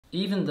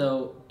Even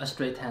though a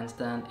straight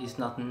handstand is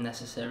not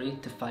necessary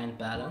to find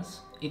balance,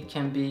 it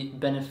can be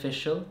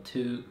beneficial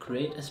to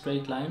create a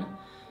straight line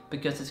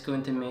because it's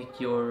going to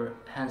make your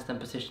handstand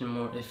position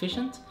more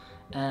efficient,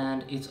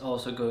 and it's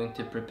also going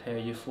to prepare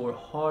you for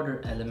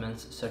harder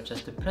elements such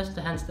as the press to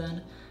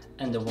handstand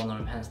and the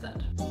one-arm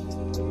handstand.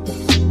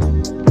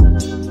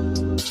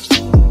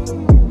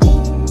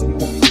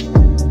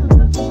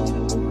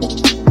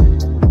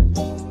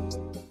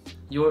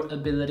 Your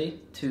ability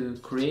to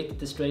create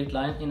the straight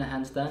line in a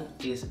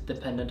handstand is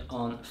dependent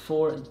on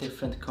 4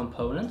 different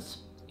components.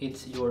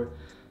 It's your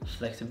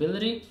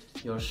flexibility,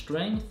 your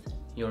strength,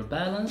 your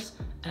balance,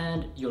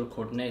 and your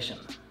coordination.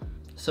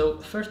 So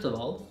first of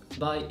all,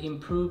 by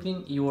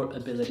improving your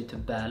ability to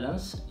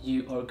balance,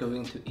 you are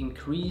going to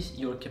increase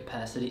your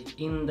capacity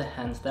in the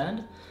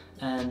handstand,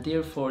 and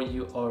therefore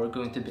you are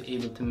going to be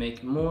able to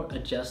make more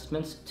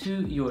adjustments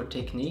to your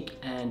technique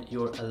and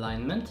your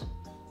alignment.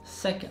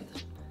 Second,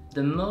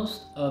 the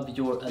most of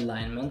your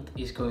alignment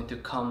is going to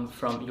come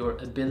from your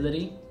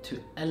ability to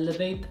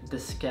elevate the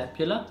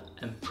scapula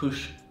and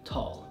push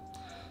tall.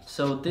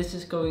 So this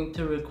is going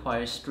to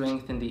require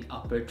strength in the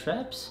upper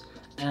traps,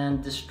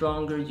 and the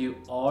stronger you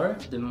are,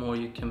 the more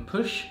you can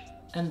push,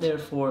 and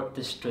therefore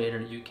the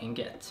straighter you can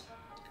get.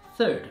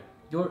 Third,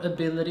 your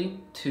ability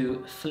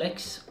to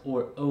flex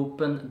or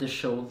open the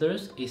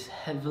shoulders is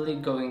heavily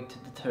going to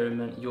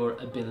determine your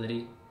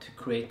ability to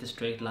create the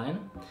straight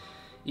line.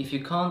 If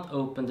you can't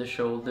open the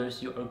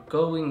shoulders, you are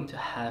going to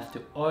have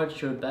to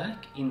arch your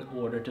back in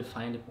order to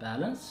find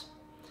balance.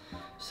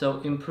 So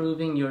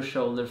improving your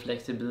shoulder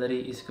flexibility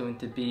is going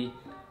to be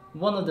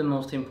one of the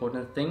most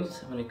important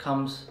things when it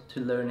comes to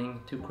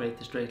learning to create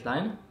the straight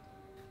line.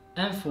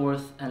 And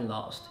fourth and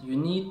last, you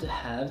need to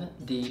have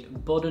the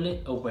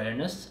bodily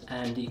awareness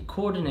and the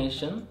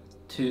coordination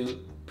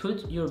to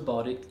put your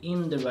body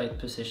in the right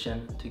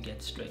position to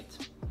get straight.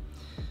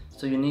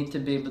 So you need to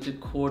be able to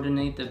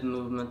coordinate the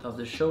movement of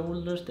the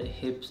shoulders, the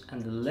hips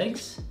and the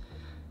legs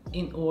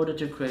in order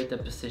to create a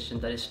position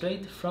that is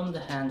straight from the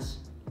hands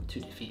to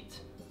the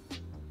feet.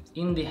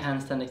 In the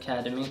Handstand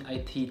Academy, I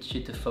teach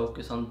you to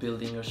focus on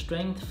building your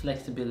strength,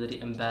 flexibility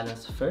and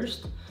balance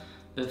first,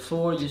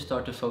 before you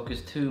start to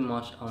focus too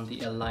much on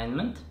the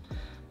alignment,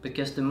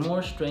 because the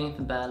more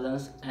strength,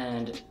 balance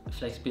and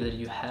flexibility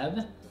you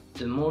have,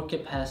 the more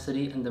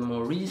capacity and the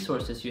more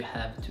resources you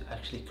have to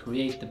actually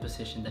create the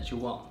position that you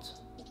want.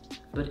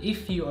 But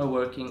if you are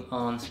working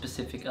on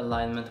specific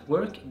alignment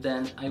work,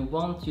 then I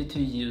want you to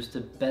use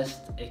the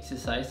best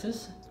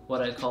exercises,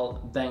 what I call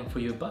bang for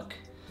your buck.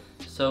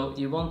 So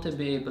you want to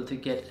be able to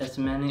get as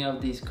many of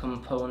these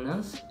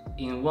components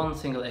in one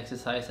single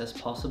exercise as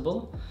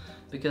possible,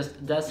 because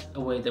that's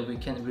a way that we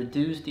can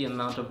reduce the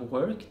amount of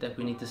work that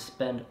we need to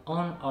spend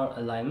on our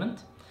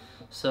alignment.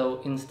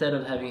 So instead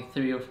of having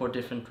 3 or 4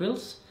 different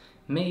drills,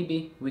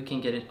 maybe we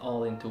can get it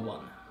all into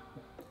one.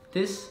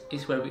 This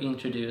is where we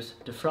introduce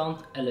the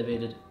front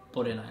elevated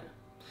bodyline.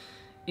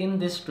 In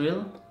this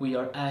drill, we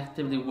are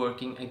actively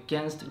working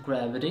against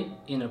gravity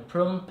in a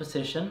prone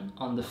position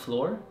on the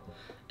floor,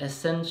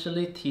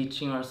 essentially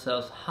teaching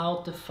ourselves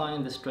how to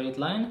find the straight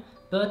line,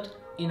 but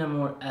in a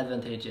more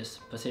advantageous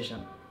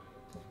position.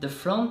 The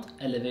front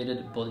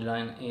elevated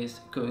bodyline is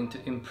going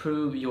to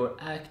improve your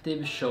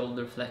active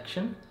shoulder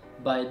flexion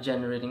by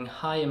generating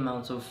high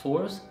amounts of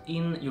force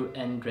in your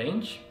end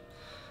range.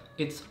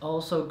 It's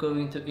also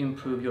going to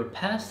improve your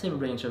passive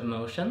range of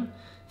motion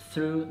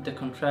through the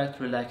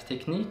contract-relax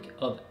technique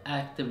of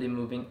actively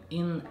moving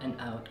in and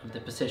out of the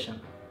position.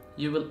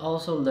 You will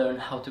also learn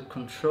how to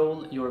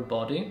control your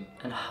body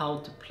and how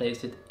to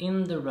place it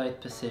in the right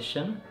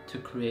position to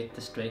create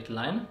the straight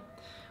line,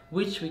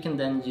 which we can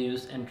then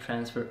use and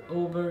transfer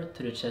over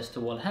to the chest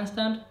to wall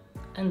handstand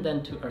and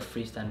then to our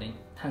freestanding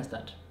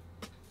handstand.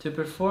 To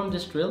perform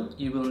this drill,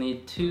 you will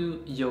need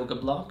 2 yoga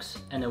blocks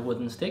and a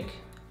wooden stick.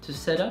 To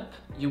set up,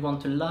 you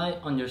want to lie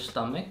on your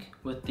stomach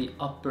with the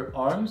upper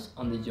arms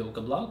on the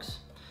yoga blocks.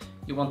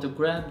 You want to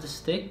grab the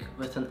stick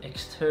with an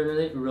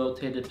externally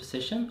rotated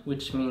position,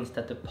 which means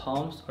that the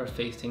palms are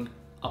facing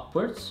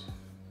upwards.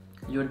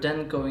 You're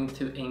then going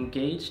to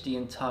engage the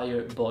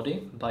entire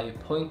body by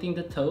pointing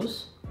the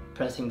toes,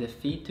 pressing the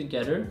feet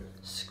together,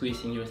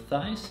 squeezing your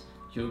thighs,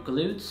 your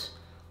glutes,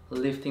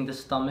 lifting the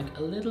stomach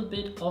a little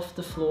bit off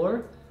the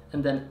floor,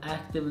 and then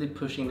actively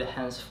pushing the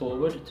hands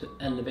forward to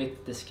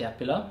elevate the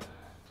scapula.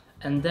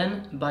 And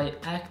then by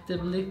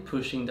actively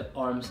pushing the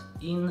arms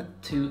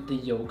into the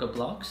yoga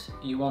blocks,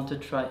 you want to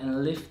try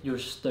and lift your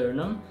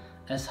sternum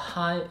as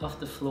high off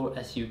the floor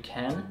as you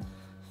can,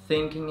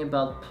 thinking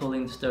about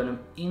pulling the sternum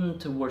in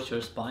towards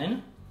your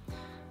spine.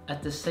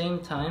 At the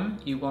same time,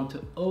 you want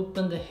to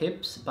open the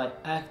hips by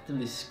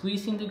actively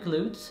squeezing the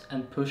glutes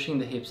and pushing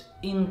the hips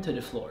into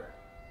the floor.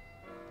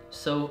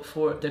 So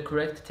for the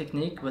correct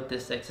technique with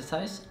this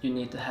exercise, you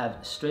need to have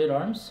straight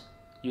arms,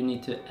 you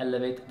need to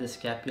elevate the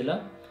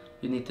scapula,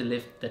 you need to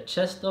lift the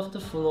chest off the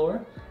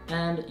floor,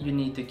 and you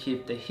need to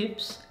keep the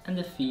hips and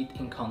the feet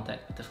in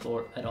contact with the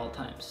floor at all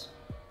times.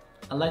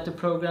 I like to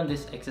program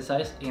this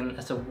exercise in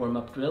as a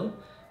warm-up drill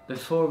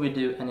before we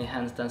do any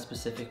handstand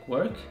specific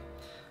work.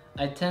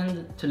 I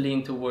tend to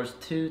lean towards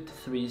 2 to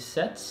 3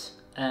 sets,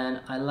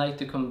 and I like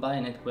to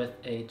combine it with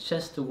a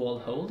chest to wall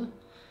hold,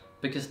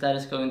 because that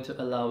is going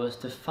to allow us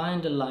to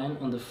find a line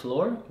on the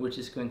floor, which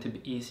is going to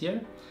be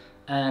easier,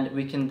 and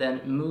we can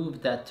then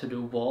move that to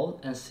the wall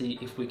and see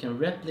if we can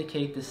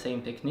replicate the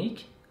same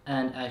technique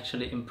and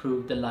actually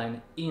improve the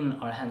line in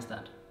our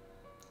handstand.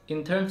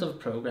 In terms of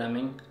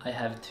programming, I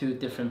have 2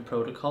 different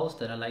protocols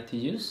that I like to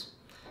use: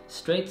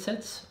 straight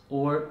sets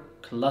or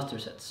cluster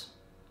sets.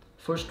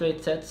 For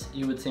straight sets,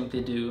 you would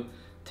simply do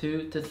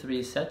 2 to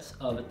 3 sets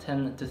of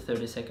 10 to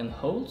 30 second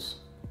holds,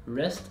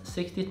 rest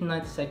 60 to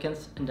 90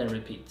 seconds, and then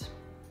repeat.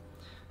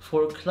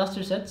 For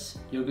cluster sets,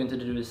 you're going to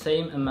do the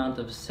same amount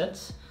of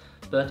sets,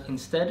 but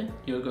instead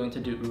you're going to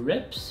do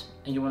reps,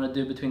 and you want to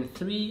do between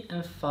 3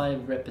 and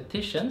 5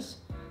 repetitions,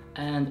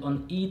 and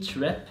on each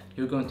rep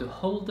you're going to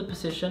hold the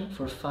position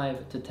for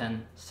 5 to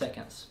 10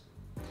 seconds.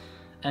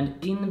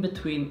 And in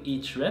between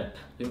each rep,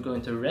 you're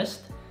going to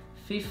rest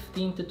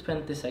 15 to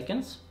 20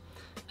 seconds,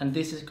 and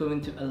this is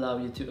going to allow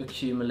you to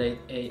accumulate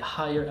a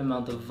higher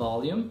amount of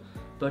volume,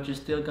 but you're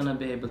still going to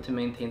be able to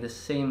maintain the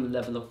same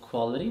level of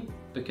quality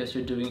because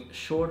you're doing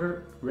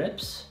shorter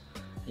reps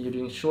and you're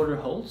doing shorter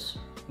holds,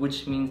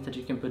 which means that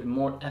you can put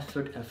more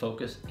effort and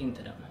focus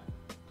into them.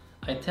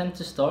 I tend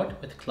to start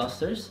with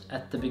clusters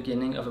at the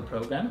beginning of a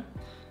program.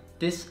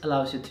 This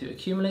allows you to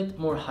accumulate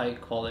more high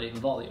quality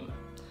volume.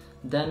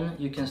 Then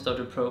you can start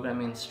a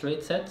program in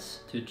straight sets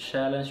to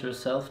challenge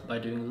yourself by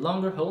doing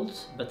longer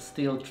holds, but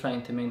still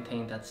trying to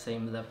maintain that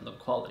same level of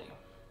quality.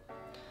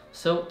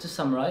 So to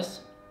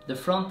summarize, the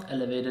front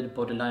elevated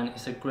bodyline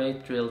is a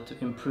great drill to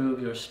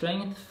improve your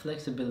strength,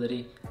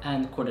 flexibility,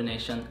 and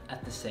coordination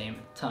at the same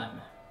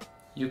time.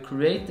 You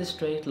create the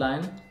straight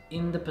line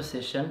in the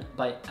position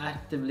by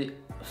actively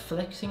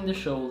flexing the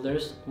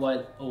shoulders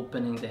while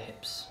opening the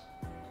hips.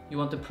 You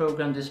want to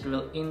program this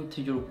drill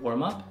into your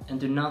warm-up and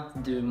do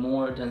not do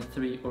more than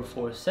 3 or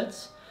 4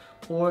 sets,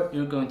 or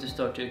you're going to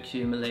start to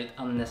accumulate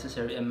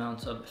unnecessary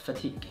amounts of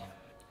fatigue.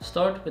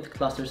 Start with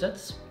cluster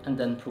sets and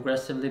then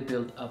progressively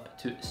build up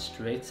to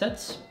straight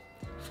sets.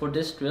 For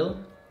this drill,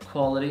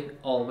 quality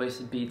always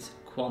beats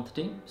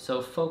quantity, so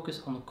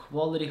focus on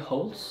quality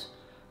holds,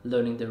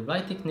 learning the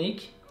right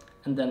technique,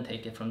 and then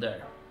take it from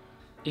there.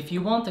 If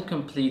you want a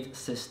complete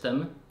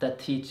system that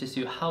teaches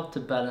you how to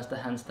balance the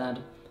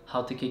handstand,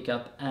 how to kick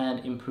up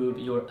and improve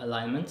your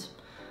alignment,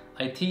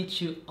 I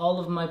teach you all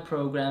of my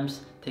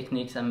programs,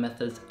 techniques and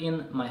methods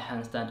in my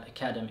Handstand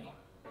Academy.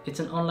 It's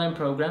an online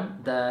program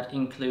that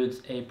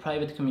includes a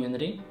private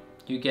community.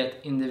 You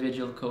get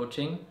individual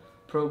coaching,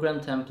 program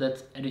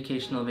templates,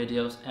 educational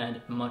videos, and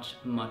much,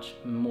 much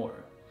more.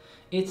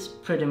 It's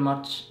pretty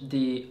much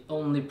the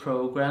only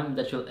program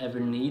that you'll ever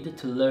need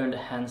to learn the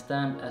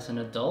handstand as an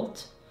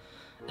adult.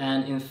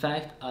 And in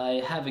fact,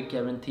 I have a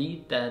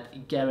guarantee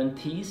that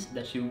guarantees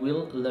that you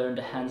will learn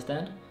the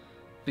handstand,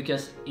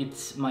 because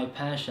it's my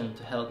passion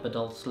to help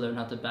adults learn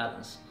how to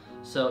balance.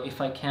 So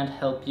if I can't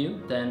help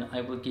you, then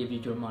I will give you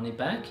your money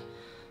back.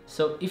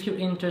 So if you're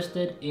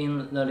interested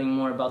in learning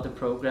more about the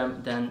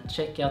program, then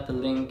check out the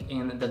link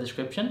in the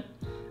description.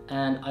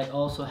 And I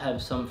also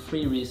have some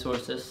free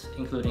resources,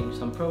 including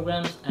some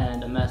programs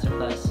and a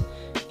masterclass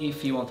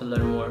if you want to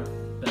learn more,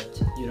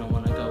 but you don't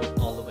want to go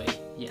all the way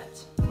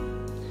yet.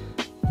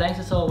 Thanks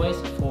as always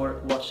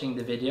for watching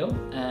the video,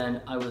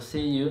 and I will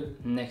see you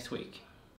next week.